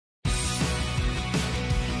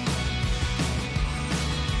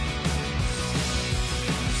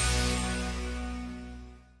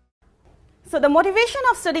So the motivation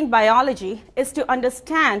of studying biology is to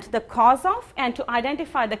understand the cause of and to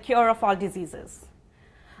identify the cure of all diseases.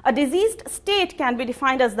 A diseased state can be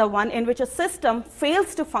defined as the one in which a system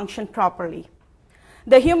fails to function properly.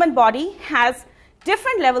 The human body has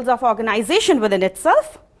different levels of organization within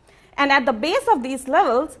itself, and at the base of these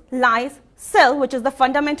levels lies cell, which is the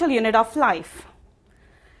fundamental unit of life.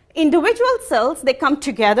 Individual cells, they come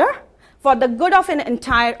together for the good of an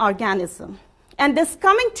entire organism. And this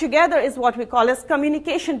coming together is what we call as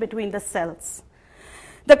communication between the cells.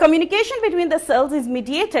 The communication between the cells is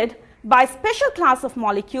mediated by a special class of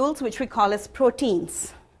molecules which we call as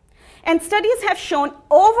proteins. And studies have shown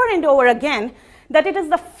over and over again that it is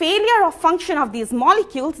the failure of function of these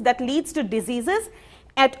molecules that leads to diseases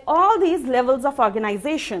at all these levels of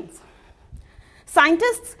organizations.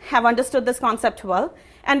 Scientists have understood this concept well,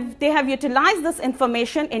 and they have utilized this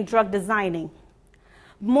information in drug designing.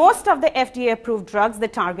 Most of the FDA-approved drugs, they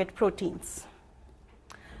target proteins.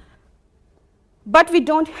 But we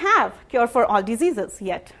don't have cure for all diseases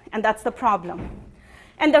yet, and that's the problem.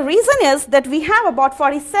 And the reason is that we have about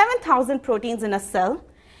 47,000 proteins in a cell,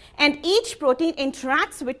 and each protein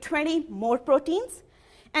interacts with 20 more proteins,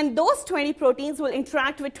 and those 20 proteins will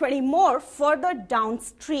interact with 20 more further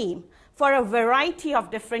downstream for a variety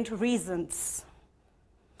of different reasons,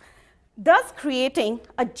 thus creating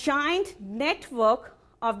a giant network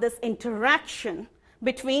of this interaction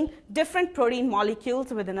between different protein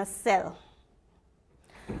molecules within a cell.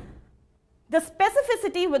 The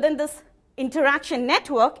specificity within this interaction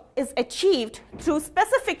network is achieved through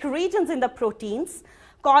specific regions in the proteins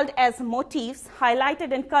called as motifs,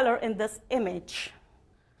 highlighted in color in this image.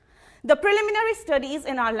 The preliminary studies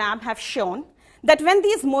in our lab have shown that when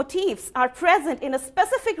these motifs are present in a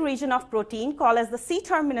specific region of protein called as the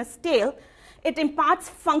C-terminus tail, it imparts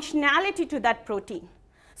functionality to that protein.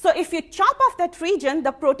 So if you chop off that region,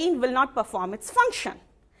 the protein will not perform its function.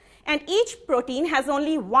 And each protein has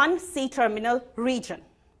only one C-terminal region.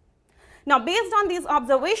 Now, based on these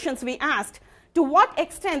observations, we asked to what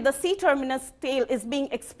extent the C-terminus tail is being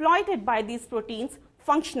exploited by these proteins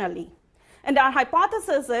functionally. And our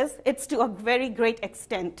hypothesis is it's to a very great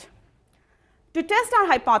extent. To test our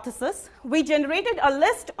hypothesis, we generated a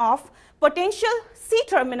list of potential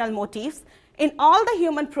C-terminal motifs in all the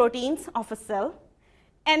human proteins of a cell.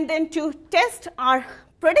 And then to test our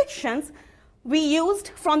predictions, we used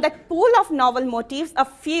from that pool of novel motifs a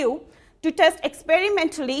few to test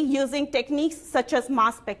experimentally using techniques such as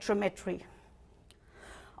mass spectrometry.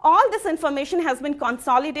 All this information has been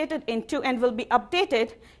consolidated into and will be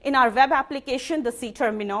updated in our web application, the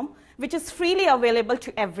C-Terminome, which is freely available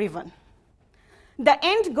to everyone. The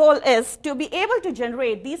end goal is to be able to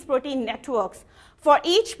generate these protein networks for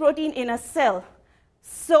each protein in a cell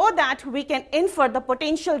so that we can infer the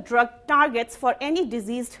potential drug targets for any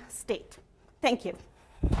diseased state. Thank you.